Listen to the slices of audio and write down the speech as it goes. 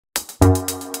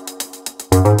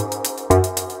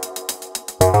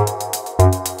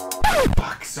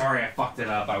it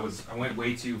up. I went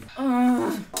way too...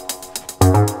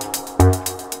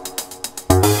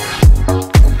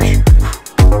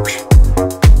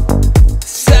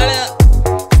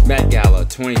 Met Gala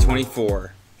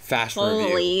 2024 fashion review.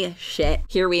 Holy shit.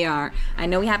 Here we are. I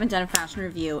know we haven't done a fashion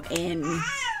review in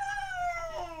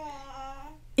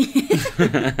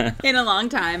in a long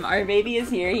time. Our baby is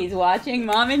here. He's watching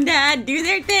mom and dad do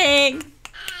their thing.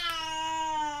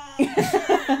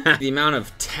 The amount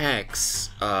of texts,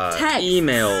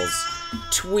 emails,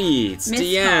 tweets, Missed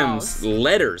DMs, calls.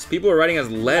 letters. People are writing us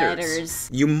letters.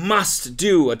 You must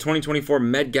do a 2024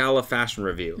 Met Gala fashion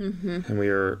review. And we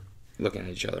were looking at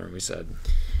each other and we said,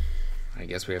 I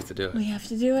guess we have to do it. We have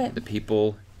to do it. The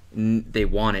people, they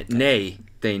want it. Nay,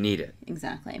 they need it.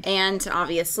 Exactly. And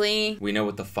obviously, we know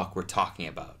what the fuck we're talking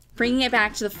about. bringing it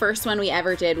back to the first one we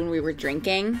ever did when we were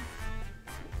drinking.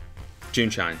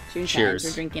 Juneshine. Juneshine. Cheers.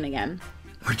 We're drinking again.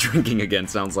 We're drinking again.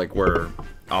 Sounds like we're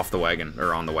off the wagon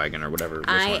or on the wagon or whatever.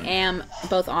 I am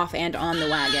both off and on the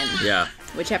wagon. Yeah.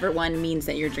 Whichever one means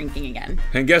that you're drinking again.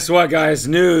 And guess what, guys?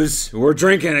 News. We're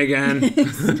drinking again.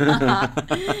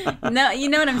 No, you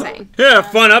know what I'm saying. Yeah,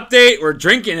 fun update. We're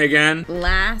drinking again.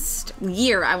 Last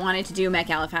year, I wanted to do a Met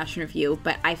Gala fashion review,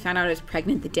 but I found out I was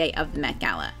pregnant the day of the Met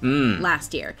Gala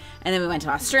last year. And then we went to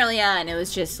Australia, and it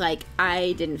was just like,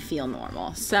 I didn't feel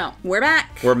normal. So, we're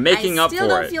back. We're making up for it. I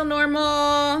still don't feel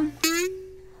normal.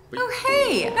 Oh,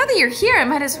 hey. Now that you're here, I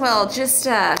might as well just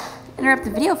interrupt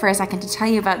the video for a second to tell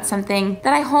you about something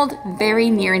that I hold very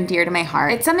near and dear to my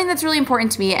heart. It's something that's really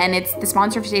important to me, and it's the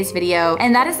sponsor of today's video,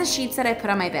 and that is the sheets that I put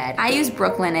on my bed. I use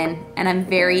Brooklinen, and I'm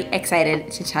very excited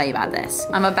to tell you about this.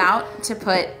 I'm about to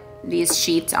put these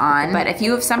sheets on, but if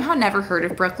you have somehow never heard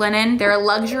of Brooklinen, they're a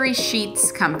luxury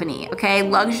sheets company, okay?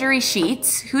 Luxury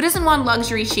sheets. Who doesn't want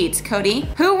luxury sheets? Cody?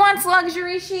 Who wants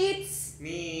luxury sheets?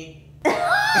 Me.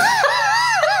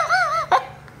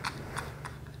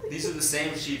 These are the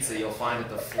same sheets that you'll find at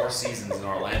the Four Seasons in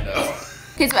Orlando.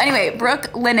 Okay, so anyway,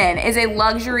 Brooklinen is a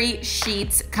luxury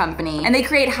sheets company, and they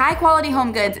create high quality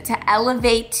home goods to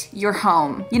elevate your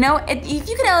home. You know, if you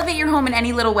can elevate your home in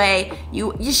any little way,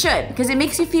 you should, because it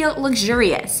makes you feel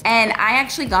luxurious. And I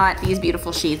actually got these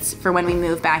beautiful sheets for when we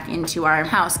moved back into our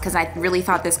house, because I really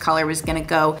thought this color was gonna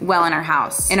go well in our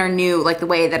house, in our new, like the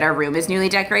way that our room is newly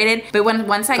decorated. But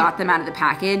once I got them out of the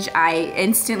package, I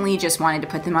instantly just wanted to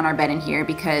put them on our bed in here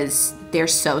because they're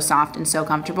so soft and so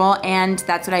comfortable, and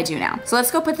that's what I do now. So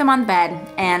let's go put them on the bed,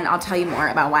 and I'll tell you more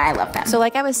about why I love them. So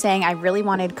like I was saying, I really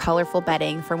wanted colorful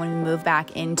bedding for when we move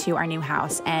back into our new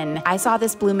house, and I saw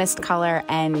this blue mist color,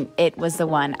 and it was the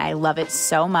one. I love it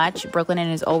so much.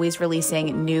 Brooklinen is always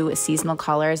releasing new seasonal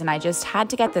colors, and I just had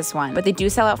to get this one. But they do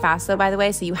sell out fast though, by the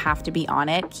way, so you have to be on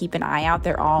it. Keep an eye out.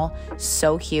 They're all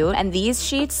so cute. And these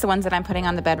sheets, the ones that I'm putting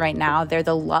on the bed right now, they're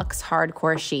the Luxe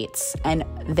Hardcore sheets, and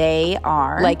they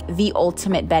are like the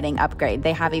ultimate bedding upgrade.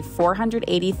 They have a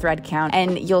 480 thread count,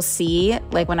 and you'll see,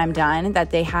 like when I'm done, that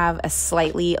they have a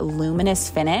slightly luminous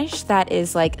finish that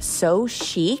is like so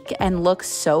chic and looks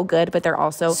so good, but they're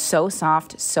also so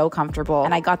soft, so comfortable.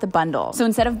 And I got the bundle. So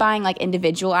instead of buying like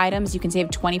individual items, you can save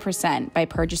 20% by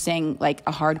purchasing like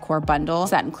a hardcore bundle.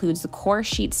 So that includes the core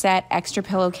sheet set, extra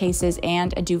pillowcases,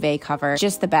 and a duvet cover.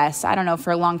 Just the best. I don't know,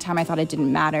 for a long time I thought it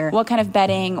didn't matter what kind of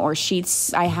bedding or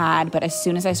sheets I had, but as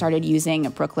soon as I started using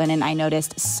Brooklinen, I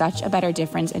noticed such a better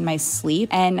difference in my sleep,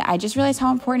 and I just realized how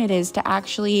important it is to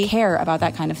actually care about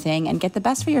that kind of thing and get the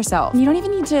best for yourself. You don't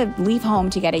even need to leave home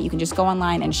to get it. You can just go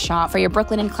online and shop for your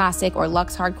Brooklinen Classic or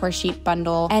Luxe Hardcore sheet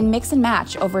bundle and mix and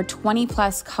match over 20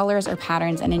 plus colors or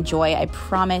patterns and enjoy. I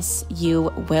promise you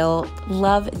will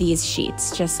love these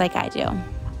sheets just like I do.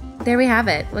 There we have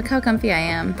it. Look how comfy I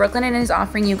am. Brooklinen is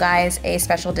offering you guys a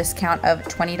special discount of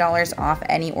 $20 off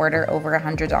any order over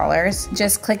 $100.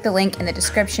 Just click the link in the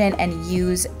description and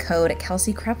use code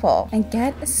Kelsey Kreppel and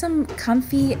get some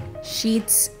comfy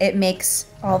sheets. It makes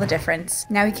all the difference.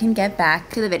 Now we can get back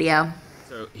to the video.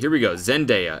 So here we go.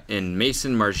 Zendaya in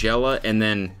Maison Margiela, and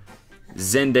then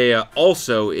Zendaya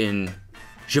also in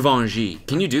Givenchy.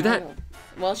 Can you do that?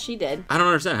 Well, she did. I don't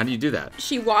understand. How do you do that?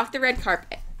 She walked the red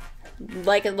carpet.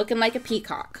 Looking like a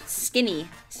peacock. Skinny,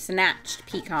 snatched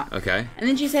peacock. Okay. And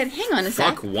then she said, hang on a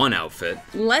sec. Fuck one outfit.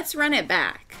 Let's run it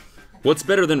back. What's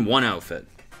better than one outfit?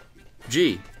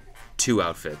 Gee, two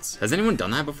outfits. Has anyone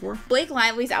done that before? Blake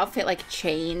Lively's outfit like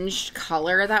changed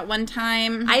color that one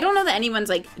time. I don't know that anyone's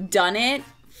like done it,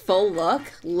 full look,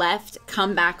 left,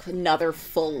 come back with another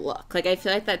full look. Like I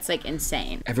feel like that's like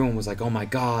insane. Everyone was like, oh my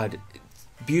God,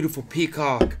 beautiful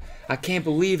peacock. I can't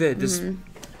believe it. This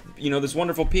you know, this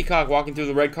wonderful peacock walking through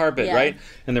the red carpet, right?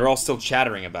 And they're all still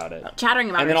chattering about it. Chattering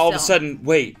about it. And then all of a sudden,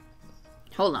 wait.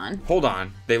 Hold on. Hold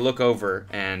on. They look over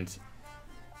and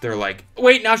They're like,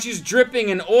 wait, now she's dripping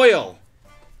in oil.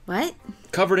 What?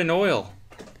 Covered in oil.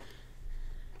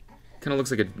 Kind of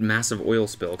looks like a massive oil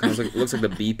spill. Kind of looks like the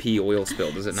BP oil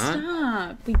spill, does it not?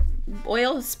 Stop.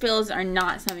 Oil spills are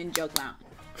not something to joke about.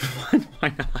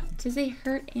 Why not? Because they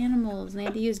hurt animals and they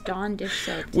have to use Dawn dish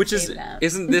soap to Which save them.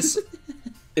 isn't this...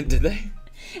 Did they?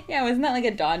 Yeah, wasn't that like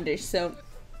a Dawn dish soap?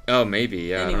 Oh, maybe.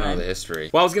 Yeah, Anyway. I don't know the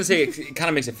history. Well, I was going to say, it kind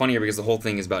of makes it funnier because the whole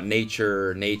thing is about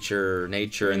nature, and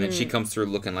then she comes through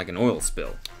looking like an oil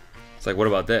spill. It's like, what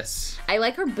about this? I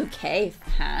like her bouquet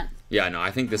hat. Yeah, no,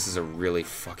 I think this is a really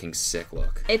fucking sick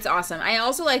look. It's awesome. I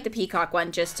also like the peacock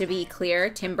one, just to be clear.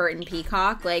 Tim Burton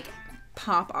peacock, like,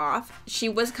 pop off. She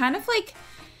was kind of, like,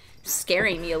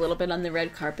 scaring me a little bit on the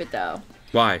red carpet, though.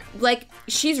 Why? Like,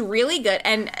 she's really good,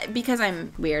 and because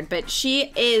I'm weird, but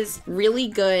she is really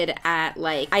good at,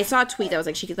 like, I saw a tweet that was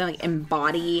like, she could, like,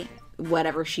 embody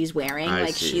whatever she's wearing. I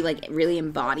see. She, like, really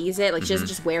embodies it. Like, she doesn't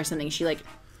just wear something, she, like,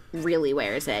 really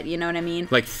wears it. You know what I mean?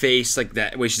 Like face, like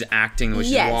that way she's acting, the way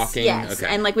she's walking. Yes,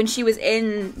 okay. And, like, when she was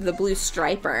in the blue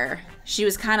striper, she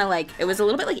was kind of, like, it was a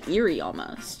little bit, like, eerie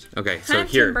almost. Okay, Kind so of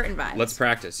here, Tim Burton vibes. let's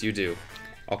practice. You do.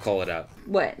 I'll call it out.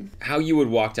 What? How you would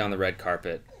walk down the red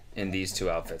carpet in these two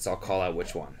outfits. I'll call out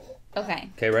which one. Okay.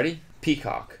 Okay, ready?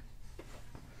 Peacock.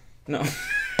 No.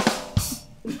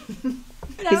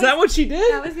 Is that what she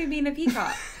did? That was me being a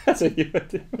peacock. That's what you would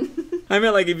do. I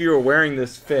meant like if you were wearing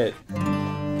this fit.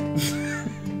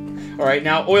 All right,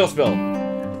 now oil spill.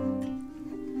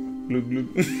 Glug, glug.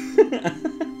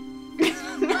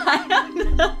 I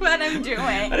don't know what I'm doing.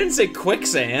 I didn't say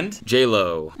quicksand.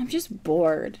 J-Lo. I'm just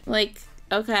bored. Like,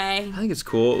 okay. I think it's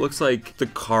cool. It looks like the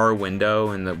car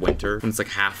window in the winter when it's like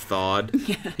half thawed.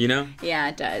 Yeah. You know? Yeah,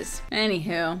 it does.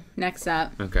 Anywho, next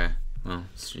up. Okay. Well,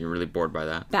 so you're really bored by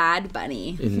that. Bad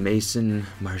Bunny. In Mason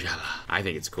Margiela. I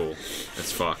think it's cool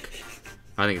as fuck.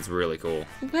 I think it's really cool.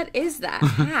 What is that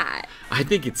hat? I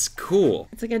think it's cool.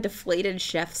 It's like a deflated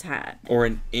chef's hat. Or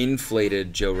an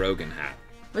inflated Joe Rogan hat.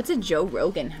 What's a Joe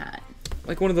Rogan hat?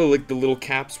 Like one of the little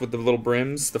caps with the little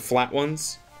brims, the flat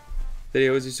ones that he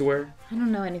always used to wear. I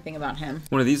don't know anything about him.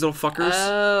 One of these little fuckers.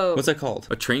 Oh. What's that called?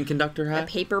 A train conductor hat? A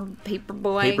paper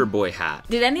boy. Paper boy hat.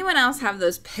 Did anyone else have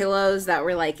those pillows that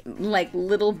were like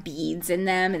little beads in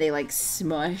them and they like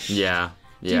smush? Yeah.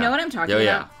 Yeah. Do you know what I'm talking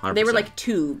about? about? 100%. They were like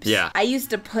tubes. Yeah. I used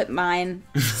to put mine,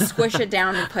 squish it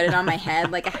down and put it on my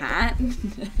head like a hat.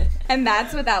 And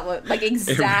that's what that looked like,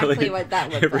 exactly what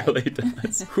that looked like. It really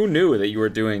does. Who knew that you were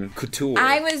doing couture?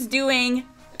 I was doing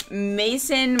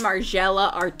Mason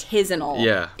Margiela artisanal.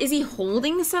 Yeah. Is he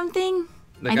holding something?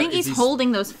 Like, I think he's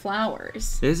holding those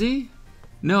flowers. Is he?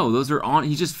 No, those are on.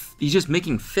 He's just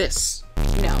making fists.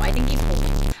 No, I think he's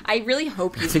holding. I really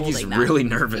hope he's holding I think he's them. really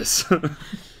nervous.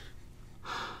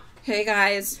 Hey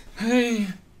guys. Hey.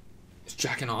 He's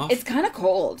jacking off. It's kind of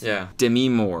cold. Yeah. Demi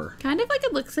Moore. Kind of like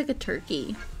it looks like a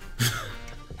turkey.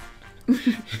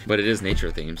 But it is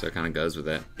nature themed, so it kind of goes with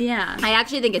it. Yeah. I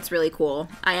actually think it's really cool.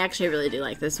 I actually really do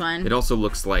like this one. It also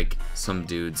looks like some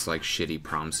dude's like shitty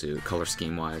prom suit, color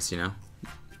scheme wise, you know?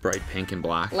 Bright pink and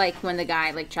black. Like when the guy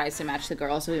like tries to match the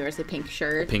girl, so he wears the pink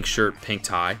shirt. Pink shirt, pink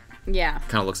tie. Yeah.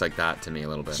 Kind of looks like that to me a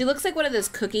little bit. She looks like one of those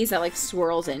cookies that like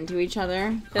swirls into each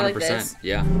other. They're 100%. like this.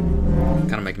 Yeah.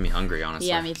 Kind of making me hungry, honestly.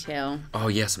 Yeah, me too. Oh,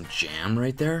 yeah, some jam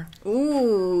right there.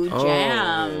 Ooh,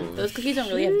 jam. Oh, Those cookies don't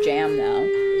really have jam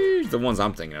though. The ones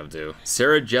I'm thinking of do.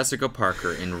 Sarah Jessica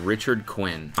Parker and Richard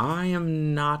Quinn. I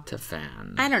am not a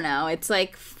fan. I don't know. It's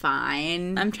like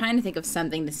fine. I'm trying to think of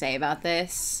something to say about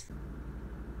this.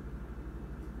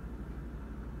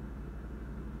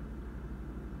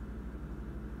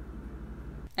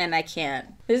 And I can't.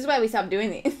 This is why we stopped doing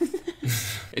these.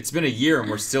 It's been a year and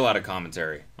we're still out of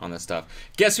commentary on this stuff.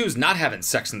 Guess who's not having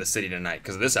Sex in the City tonight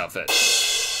because of this outfit?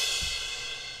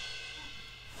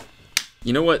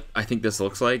 You know what I think this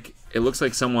looks like? It looks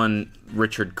like someone,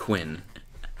 Richard Quinn,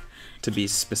 to be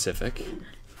specific.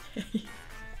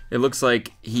 It looks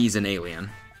like he's an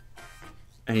alien.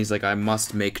 And he's like, I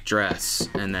must make dress.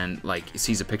 And then, like,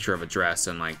 sees a picture of a dress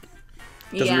and, like,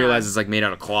 doesn't realize it's, like, made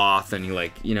out of cloth. And he,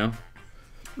 like, you know,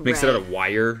 makes it out of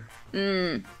wire. So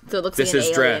it looks This like an is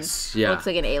alien. dress, yeah. It looks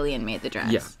like an alien made the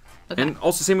dress. Yeah. Okay. And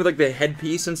also same with, like, the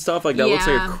headpiece and stuff. Like, that looks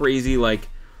like a crazy, like,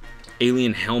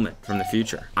 alien helmet from the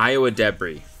future. Iowa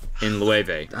Debris in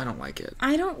Loewe. I don't like it.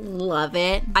 I don't love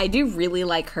it. I do really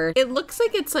like her. It looks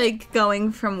like it's like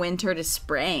going from winter to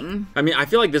spring. I mean, I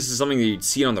feel like this is something that you'd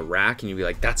see on the rack and you'd be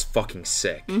like, that's fucking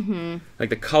sick. Mm-hmm.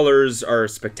 Like, the colors are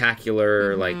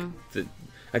spectacular. Like,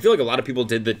 I feel like a lot of people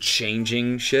did the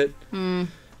changing shit.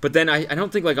 But then I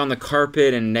don't think, like, on the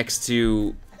carpet and next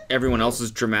to everyone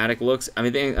else's dramatic looks, I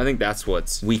mean, I think that's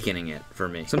what's weakening it for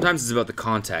me. Sometimes it's about the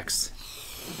context.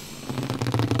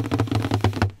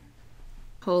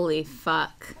 Holy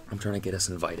fuck. I'm trying to get us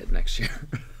invited next year.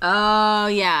 Oh,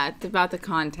 yeah. It's about the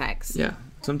context. Yeah.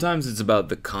 Sometimes it's about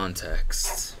the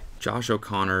context. Josh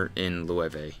O'Connor in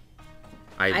Loewe.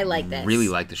 I like this. Really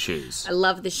like the shoes. I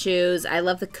love the shoes. I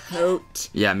love the coat.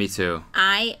 Yeah, me too.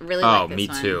 I really like this one. Oh, me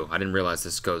too. I didn't realize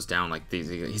this goes down like these.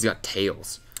 He's got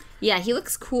tails. Yeah, he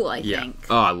looks cool, I think.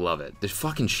 Oh, I love it. The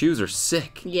fucking shoes are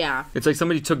sick. Yeah. It's like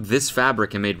somebody took this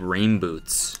fabric and made rain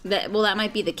boots. That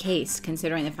might be the case,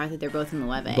 considering the fact that they're both in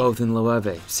Loewe. Both in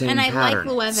Loewe. Same and pattern. I like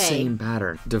Loewe. Same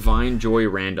pattern. Divine Joy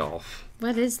Randolph.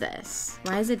 What is this?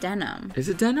 Why is it denim? Is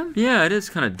it denim? Yeah, it is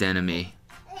kind of denim-y.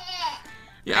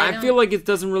 Yeah, I feel like it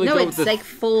doesn't really go with the... No, it's like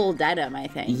full denim, I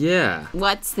think. Yeah.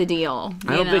 What's the deal?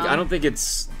 I don't think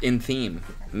it's in theme.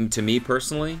 To me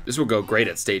personally, this will go great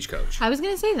at Stagecoach. I was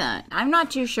gonna say that. I'm not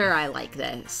too sure I like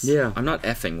this. Yeah. I'm not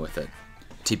effing with it.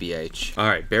 TBH. All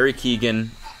right, Barry Keoghan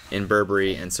in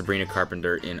Burberry and Sabrina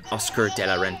Carpenter in Oscar de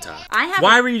la Renta.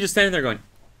 Why were you just standing there going...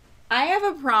 I have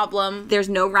a problem. There's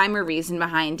no rhyme or reason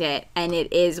behind it, and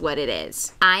it is what it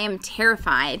is. I am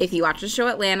terrified. If you watch the show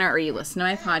Atlanta or you listen to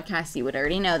my podcast, you would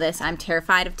already know this. I'm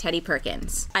terrified of Teddy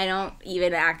Perkins. I don't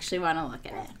even actually want to look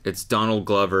at it. It's Donald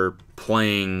Glover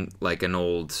playing like an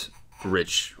old,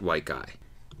 rich white guy.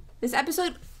 This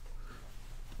episode...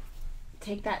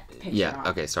 Take that picture off. Yeah,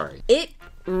 okay, sorry. It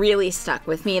really stuck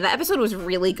with me. The episode was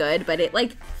really good, but it,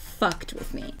 fucked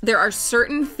with me. There are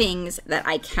certain things that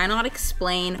I cannot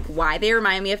explain why they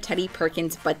remind me of Teddy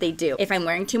Perkins, but they do. If I'm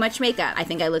wearing too much makeup, I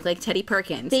think I look like Teddy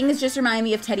Perkins. Things just remind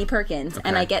me of Teddy Perkins,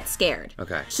 and I get scared.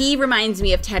 Okay. He reminds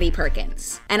me of Teddy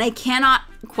Perkins, and I cannot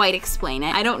quite explain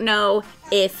it. I don't know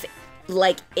if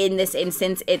in this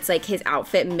instance, it's like his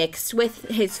outfit mixed with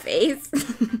his face.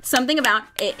 Something about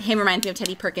him reminds me of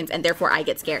Teddy Perkins, and therefore I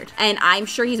get scared. And I'm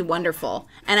sure he's wonderful,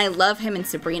 and I love him and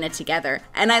Sabrina together,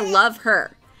 and I love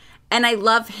her. And I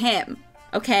love him,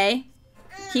 okay?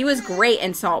 He was great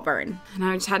in Saltburn. And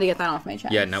I just had to get that off my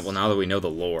chest. Yeah, now that we know the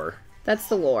lore. That's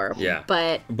the lore. Yeah.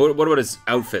 But what about his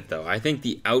outfit, though? I think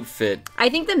the outfit... I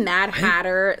think the Mad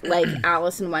Hatter,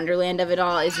 Alice in Wonderland of it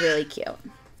all is really cute.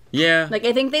 Yeah.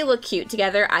 I think they look cute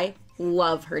together. I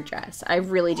love her dress. I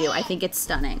really do. I think it's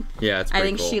stunning. Yeah, it's pretty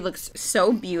cool. I think she looks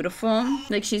so beautiful.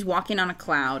 Like she's walking on a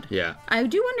cloud. Yeah. I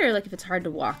do wonder if it's hard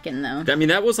to walk in though. I mean,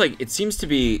 that was it seems to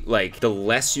be the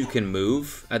less you can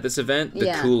move at this event,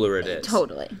 the cooler it is.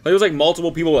 Totally. There was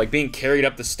multiple people being carried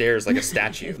up the stairs like a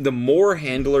statue. The more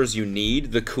handlers you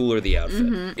need, the cooler the outfit.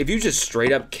 Mm-hmm. If you just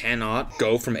straight up cannot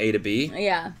go from A to B,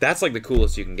 that's the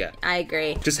coolest you can get. I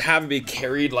agree. Just have it be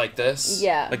carried like this.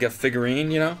 Yeah. Like a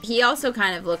figurine, you know? He also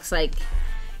kind of looks like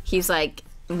he's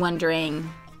wondering,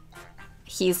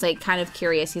 he's kind of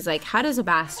curious. He's like, how does a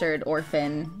bastard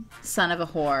orphan son of a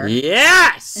whore?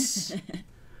 Yes!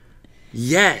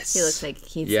 Yes! He looks like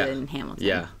he's in Hamilton.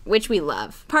 Yeah. Which we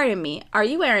love. Pardon me, are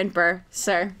you Aaron Burr,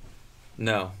 sir?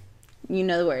 No. You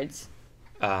know the words.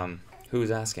 Who's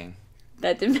asking?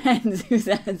 That depends who's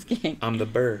asking. I'm the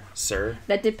Burr, sir.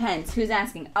 That depends who's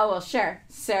asking. Oh, well, sure,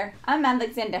 sir. I'm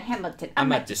Alexander Hamilton.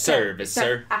 I'm at your service,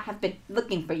 sir. I have been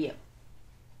looking for you.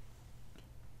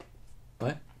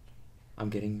 What? I'm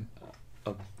getting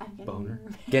a boner.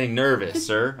 Getting nervous,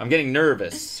 sir. I'm getting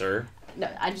nervous, sir. No,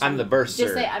 I'm the Burr, sir.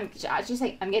 Just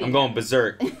say I'm getting. I'm going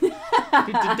berserk. Go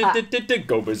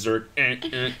berserk.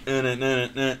 Hamilton,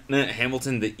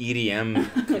 the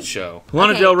EDM show.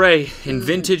 Lana Del Rey in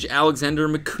vintage Alexander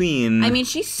McQueen. I mean,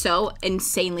 she's so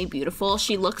insanely beautiful.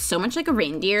 She looks so much like a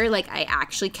reindeer. I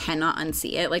actually cannot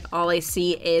unsee it. All I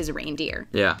see is reindeer.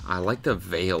 Yeah, I like the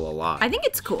veil a lot. I think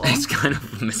it's cool. It's kind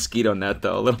of a mosquito net,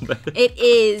 though, a little bit. It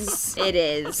is. It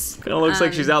is. Kind of looks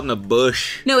like she's out in the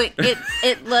bush. No,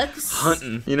 it looks...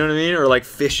 hunting, you know what I mean? Or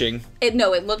fishing. It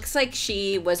looks like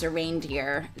she was a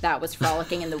reindeer that was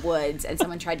frolicking in the woods and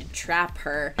someone tried to trap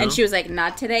her. And she was like,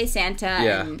 not today, Santa.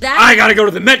 Yeah. And I gotta go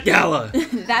to the Met Gala!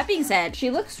 That being said,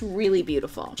 she looks really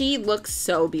beautiful. She looks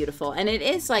so beautiful. And it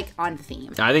is, on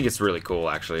theme. I think it's really cool,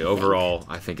 actually. Overall,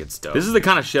 I think it's dope. This is the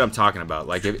kind of shit I'm talking about.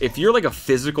 If you're, a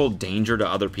physical danger to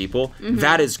other people,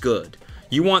 that is good.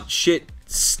 You want shit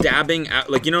stabbing,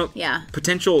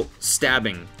 potential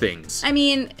stabbing things. I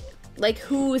mean...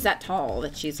 who is that tall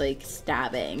that she's,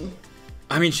 stabbing?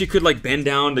 I mean, she could, bend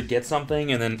down to get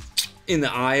something and then in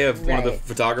the eye of one of the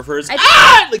photographers. All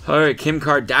right, Kim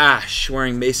Kardashian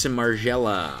wearing Mason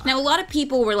Margiela. Now, a lot of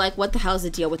people were like, what the hell's the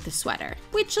deal with the sweater?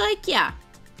 Which, yeah,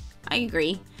 I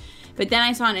agree. But then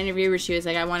I saw an interview where she was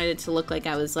like, I wanted it to look like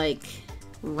I was,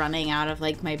 running out of,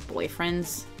 my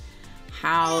boyfriend's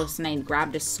house, and I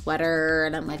grabbed a sweater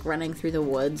and I'm running through the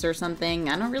woods or something.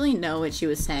 I don't really know what she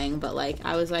was saying, but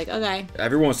I was like, okay.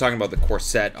 Everyone was talking about the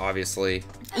corset, obviously.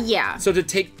 Yeah. So to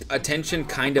take attention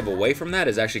kind of away from that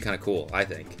is actually kind of cool, I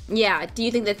think. Yeah. Do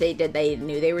you think that they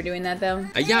knew they were doing that though?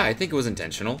 Yeah, I think it was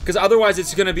intentional. Because otherwise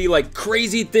it's gonna be like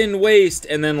crazy thin waist,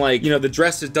 and then like, you know, the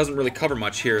dress just doesn't really cover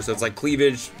much here, so it's like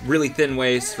cleavage, really thin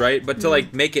waist, right? But to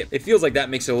like make it feels like that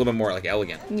makes it a little bit more like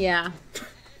elegant. Yeah.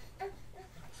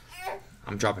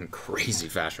 I'm dropping crazy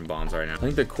fashion bombs right now. I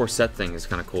think the corset thing is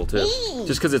kind of cool too.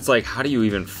 Just because it's like, how do you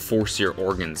even force your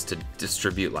organs to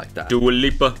distribute like that? Dua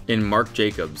Lipa in Marc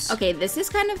Jacobs. Okay, this is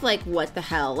kind of like, what the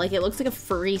hell? Like, it looks like a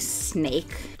furry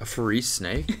snake. A furry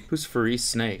snake? Who's furry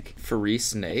snake? Furry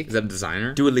snake? Is that a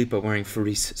designer? Dua Lipa wearing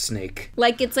furry snake.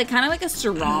 Like, it's like kind of like a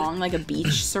sarong, like a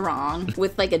beach sarong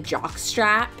with like a jock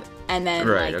strap. And then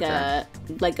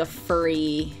like a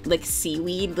furry like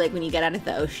seaweed, like when you get out of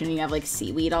the ocean, you have like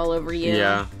seaweed all over you.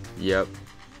 Yeah. Yep.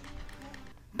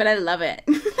 But I love it.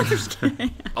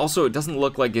 Also, it doesn't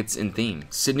look like it's in theme.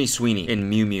 Sydney Sweeney in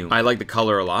Miu Miu. I like the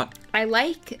color a lot. I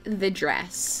like the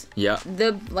dress. Yeah.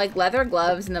 The like leather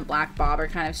gloves and the black bob are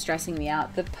kind of stressing me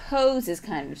out. The pose is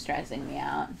kind of stressing me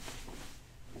out.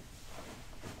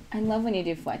 I love when you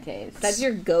do fouettes. That's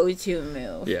your go-to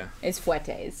move. Yeah. Is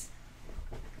fouettes.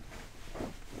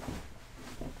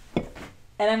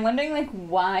 And I'm wondering, like,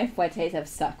 why fouettes have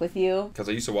stuck with you. Because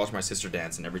I used to watch my sister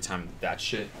dance, and every time that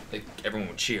shit, like, everyone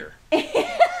would cheer.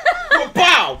 Oh,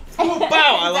 bow! Oh, bow!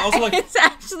 I also like... It's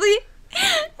actually...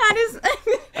 That is...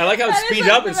 I like how it speeds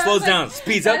up and slows down.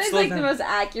 Speeds up, slows down. That is, like, the most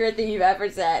accurate thing you've ever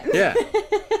said. Yeah.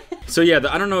 So, yeah,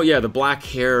 I don't know, yeah, the black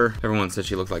hair, everyone said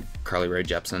she looked like Carly Rae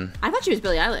Jepsen. I thought she was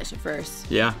Billie Eilish at first.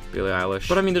 Yeah, Billie Eilish.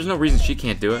 But, I mean, there's no reason she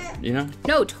can't do it, you know?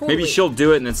 No, totally. Maybe she'll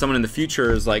do it, and then someone in the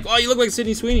future is like, oh, you look like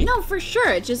Sydney Sweeney. No, for sure.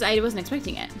 It's just, I wasn't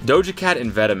expecting it. Doja Cat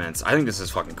in Vetements. I think this is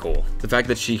fucking cool. The fact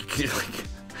that she, like,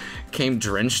 came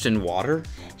drenched in water.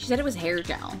 She said it was hair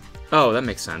gel. Oh, that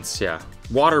makes sense, yeah.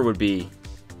 Water would be,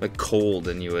 like, cold,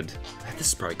 and you would... This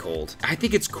is probably cold. I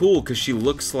think it's cool because she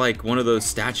looks like one of those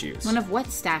statues. One of what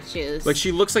statues? Like,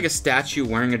 she looks like a statue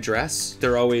wearing a dress.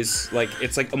 They're always, like,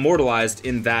 it's, like, immortalized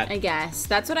in that. I guess.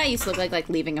 That's what I used to look like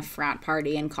leaving a frat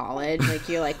party in college. Like,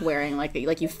 you're, like, wearing, like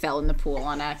you fell in the pool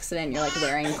on accident. You're, like,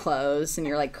 wearing clothes, and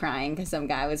you're, like, crying because some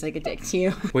guy was, like, a dick to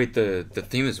you. Wait, the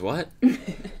theme is what?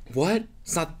 What?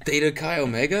 It's not Theta Chi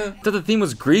Omega? I thought the theme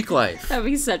was Greek life. That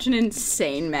would be such an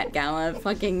insane Met Gala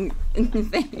fucking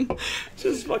thing.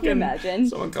 Just fucking... Can you imagine?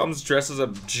 Someone comes dressed as a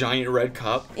giant red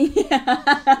cup.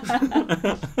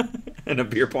 Yeah. And a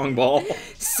beer pong ball.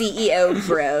 CEO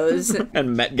bros.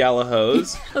 And Met Gala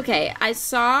hose. Okay, I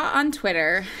saw on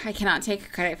Twitter, I cannot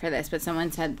take credit for this, but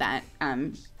someone said that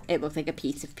it looked like a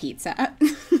piece of pizza.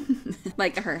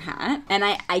 Like her hat. And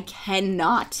I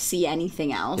cannot see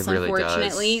anything else, it really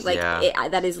unfortunately. Does. Like, yeah.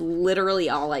 that is literally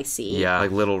all I see. Yeah,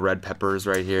 like little red peppers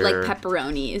right here. Like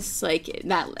pepperonis. Like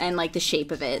that, and like the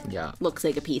shape of it looks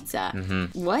like a pizza.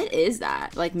 Mm-hmm. What is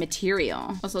that? Like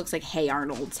material. Also looks like Hey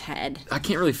Arnold's head. I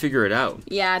can't really figure it out.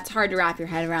 Yeah, it's hard to wrap your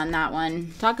head around that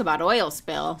one. Talk about oil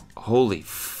spill. Holy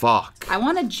fuck. I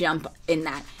want to jump in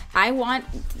that. I want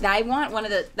one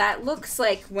of the, that looks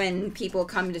like when people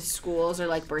come to schools or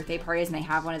like birthday parties and they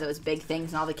have one of those big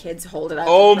things and all the kids hold it up.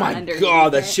 Oh my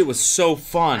god, that shit was so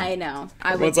fun. I know.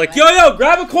 Everyone's like, yo,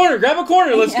 grab a corner,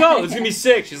 let's go. It's gonna be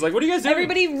sick. She's like, what are you guys doing?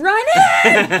 Everybody run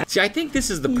it! See, I think this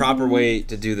is the proper way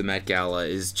to do the Met Gala,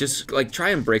 is just like try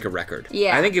and break a record.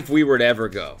 Yeah. I think if we were to ever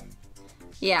go,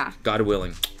 yeah, God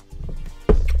willing,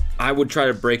 I would try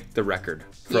to break the record.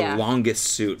 For longest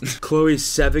suit. Chloe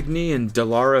Sevigny and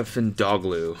Dilara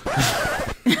Findoglu.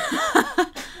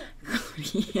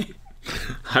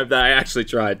 I actually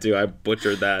tried to. I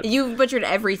butchered that. You butchered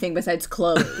everything besides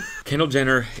Chloe. Kendall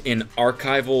Jenner in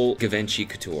archival Givenchy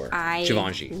couture.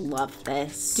 Givenchy. Love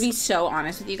this. To be so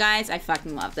honest with you guys, I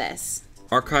fucking love this.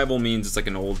 Archival means it's like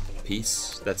an old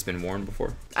piece that's been worn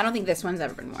before. I don't think this one's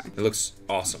ever been worn. It looks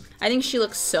awesome. I think she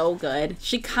looks so good.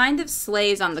 She kind of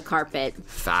slays on the carpet.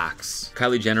 Facts.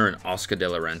 Kylie Jenner and Oscar de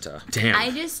la Renta. Damn.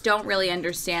 I just don't really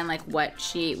understand like what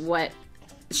she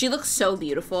looks so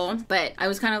beautiful, but I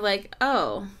was kind of like,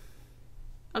 oh,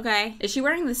 okay. Is she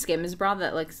wearing the Skims bra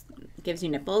that like gives you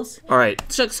nipples? All right.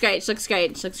 She looks great. She looks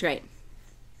great. She looks great.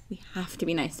 We have to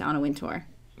be nice to Anna Wintour.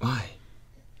 Why?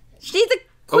 She's the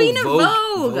Queen of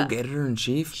Vogue. Vogue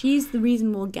editor-in-chief? She's the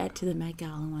reason we'll get to the Met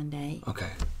Gala one day. Okay.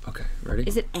 Ready?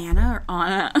 Is it Anna or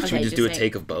Anna? Should we just do a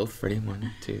take of both? Ready?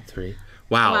 1, 2, 3.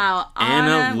 Wow. Wow.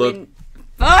 Anna look.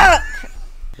 Fuck!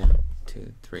 1,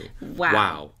 2, 3.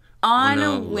 Wow.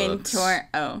 Anna Wintour.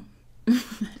 Oh.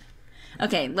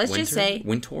 Okay, let's just say.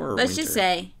 Wintour or Let's Winter? just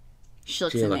say she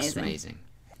looks amazing. Looks amazing.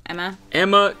 Emma?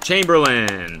 Emma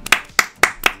Chamberlain.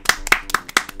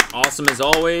 Awesome as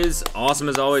always. Awesome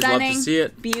as always. Stunning, love to see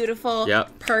it. Beautiful.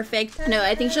 Yep. Perfect. No,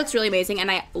 I think she looks really amazing,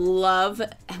 and I love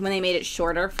when they made it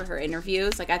shorter for her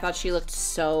interviews. Like, I thought she looked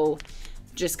so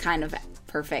just kind of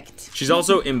perfect. She's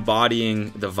also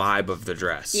embodying the vibe of the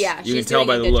dress. Yeah, you can tell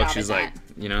by the look. She's like,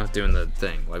 you know, doing the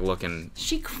thing, like looking.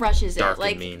 She crushes dark it.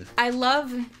 Like, and mean. I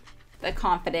love the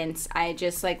confidence. I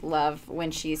just like love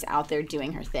when she's out there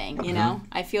doing her thing. You know,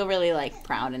 I feel really like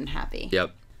proud and happy.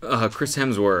 Yep. Chris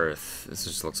Hemsworth. This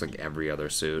just looks like every other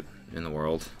suit in the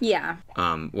world. Yeah.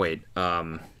 Wait.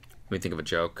 Let me think of a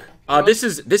joke. This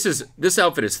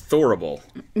outfit is Thorable.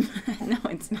 No,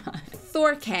 it's not.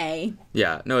 Thor K.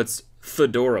 Yeah. No, it's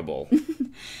Fedorable.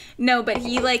 No, but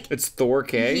he like. It's Thor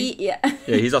K. Yeah.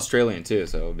 Yeah, he's Australian too,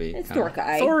 so it would be. It's Thor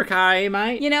Kai. Thor Kai,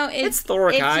 mate. You know, it's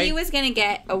Thor Kai. If he was gonna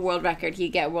get a world record, he'd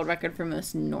get a world record for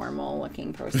most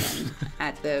normal-looking person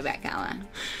at the Met Gala.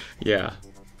 Yeah.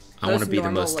 I want to be the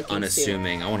most normal-looking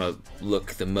unassuming. Suit. I want to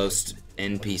look the most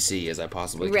NPC as I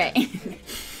possibly can. Right.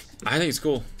 I think it's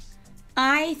cool.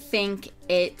 I think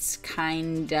it's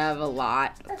kind of a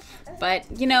lot. But,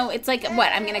 you know, it's like,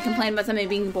 what? I'm going to complain about something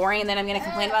being boring, and then I'm going to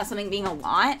complain about something being a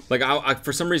lot? Like, I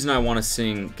for some reason, I want to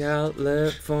sing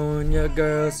California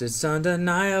girls, it's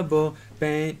undeniable.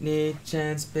 Ain't need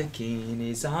chance,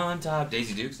 bikinis on top.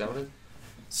 Daisy Dukes, is that what it is?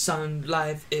 Sun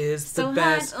life is So the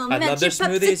best. hot, I love their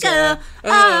smoothies. Yeah.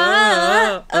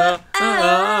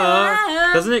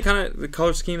 Doesn't it kind of, the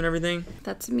color scheme and everything?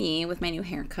 That's me with my new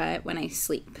haircut when I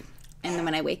sleep. And then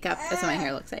when I wake up, that's what my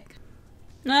hair looks like.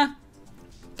 Ah,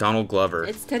 Donald Glover.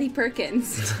 it's Teddy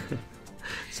Perkins.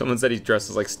 Someone said he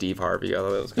dresses like Steve Harvey. I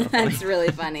thought that was kind of funny. That's really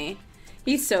funny.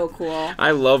 He's so cool.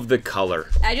 I love the color.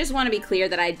 I just want to be clear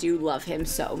that I do love him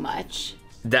so much.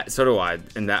 So do I.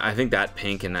 And that I think that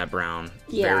pink and that brown,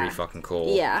 very fucking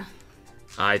cool. Yeah.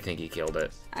 I think he killed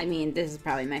it. I mean, this is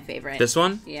probably my favorite. This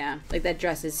one? Yeah. Like, that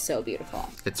dress is so beautiful.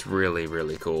 It's really,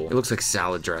 really cool. It looks like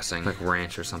salad dressing, like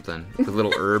ranch or something, with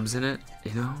little herbs in it,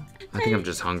 you know? I think I'm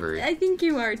just hungry. I think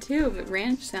you are too, but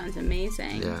ranch sounds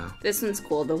amazing. Yeah. This one's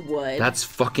cool, the wood. That's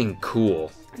fucking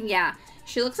cool. Yeah.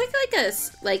 She looks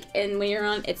and when you're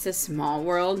on It's a Small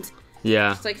World,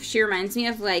 Yeah. it's like, she reminds me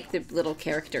of, like, the little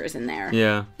characters in there.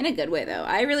 Yeah. In a good way, though.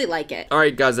 I really like it. All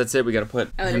right, guys, that's it. We got to put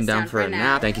him it's down for a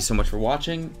nap. Thank you so much for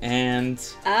watching, and...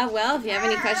 Well, if you have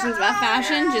any questions about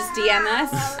fashion, just DM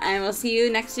us, and we'll see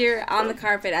you next year on the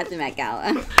carpet at the Met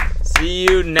Gala. See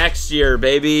you next year,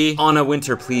 baby. Anna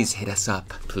Winter, please hit us up,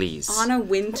 please. Anna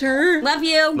Winter. Love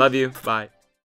you. Love you. Bye.